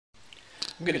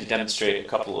I'm going to demonstrate a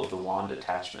couple of the wand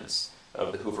attachments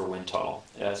of the Hoover wind tunnel.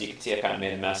 As you can see, I kind of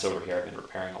made a mess over here. I've been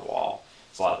repairing a wall.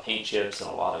 There's a lot of paint chips and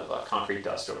a lot of concrete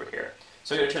dust over here.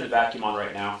 So I'm going to turn the vacuum on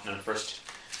right now, and first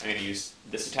I'm going to use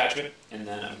this attachment, and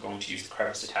then I'm going to use the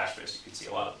crevice attachment. As you can see,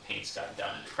 a lot of the paint's gotten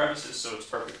down into crevices, so it's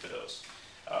perfect for those.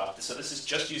 So this is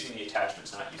just using the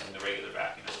attachments, not using the regular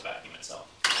vacuum as a vacuum itself.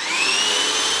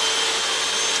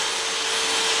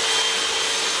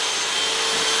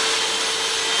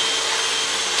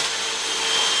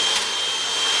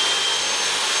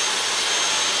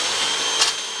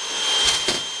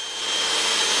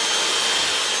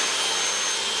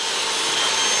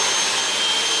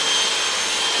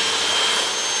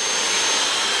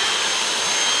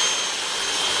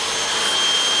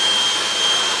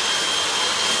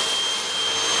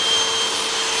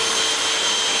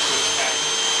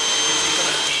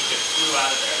 Out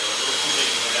of there. They're a little too big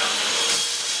to go down there.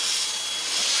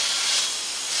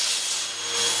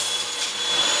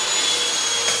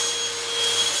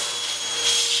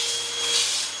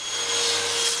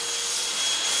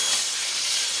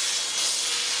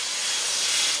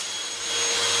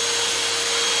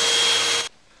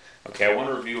 Okay, I want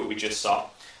to review what we just saw.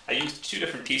 I used two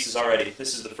different pieces already.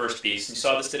 This is the first piece. You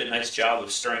saw this did a nice job of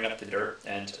stirring up the dirt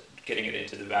and getting it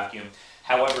into the vacuum.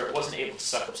 However, it wasn't able to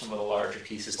suck up some of the larger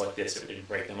pieces like this, or it didn't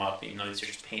break them up. You know, these are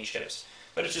just paint chips.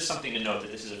 But it's just something to note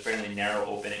that this is a fairly narrow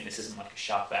opening. This isn't like a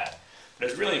shop vac. But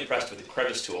I was really impressed with the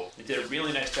crevice tool. It did a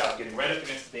really nice job getting right up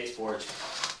against the baseboards,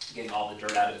 getting all the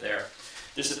dirt out of there.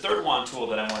 There's a third wand tool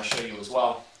that I want to show you as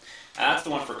well. And that's the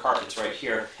one for carpets right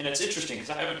here. And it's interesting because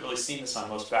I haven't really seen this on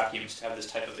most vacuums to have this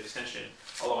type of extension,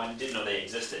 although I didn't know they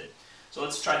existed. So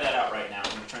let's try that out right now.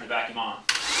 I'm going to turn the vacuum on.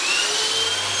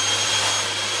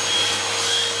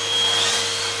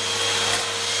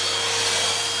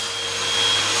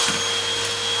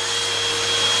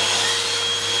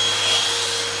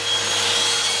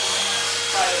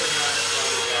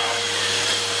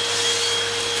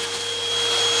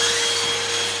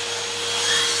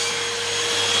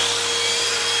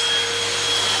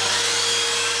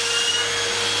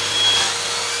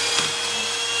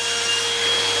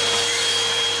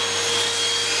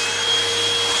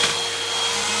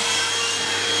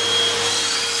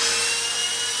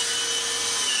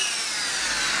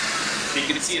 So you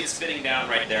can see it spinning down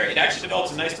right there. It actually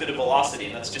develops a nice bit of velocity,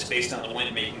 and that's just based on the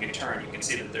wind making a turn. You can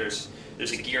see that there's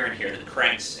a gear in here that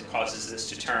cranks and causes this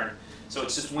to turn. So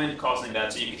it's just wind causing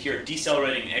that. So you can hear it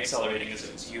decelerating and accelerating as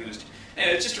it was used. And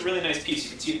it's just a really nice piece.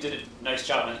 You can see it did a nice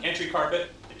job on the entry carpet.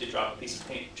 It did drop a piece of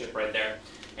paint chip right there.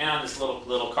 And on this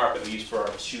little carpet we use for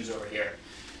our shoes over here.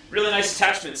 Really nice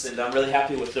attachments, and I'm really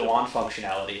happy with the wand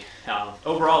functionality.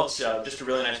 Overall, it's just a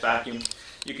really nice vacuum.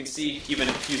 You can see, even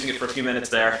using it for a few minutes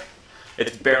there,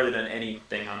 it's barely done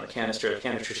anything on the canister. The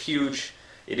canister's huge.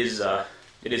 It is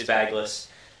bagless.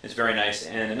 It's very nice.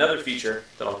 And another feature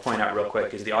that I'll point out real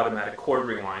quick is the automatic cord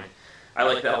rewind. I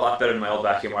like that a lot better than my old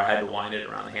vacuum where I had to wind it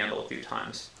around the handle a few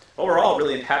times. Overall,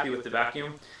 really happy with the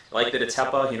vacuum. I like that it's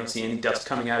HEPA. You don't see any dust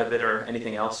coming out of it or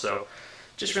anything else. So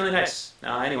just really nice.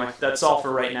 Anyway, that's all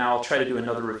for right now. I'll try to do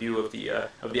another review of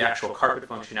the actual carpet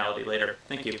functionality later.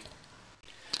 Thank you.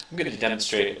 I'm going to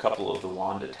demonstrate a couple of the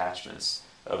wand attachments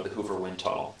of the Hoover wind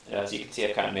tunnel. As you can see,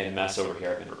 I've kind of made a mess over here.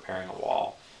 I've been repairing a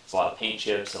wall. There's a lot of paint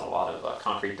chips and a lot of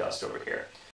concrete dust over here.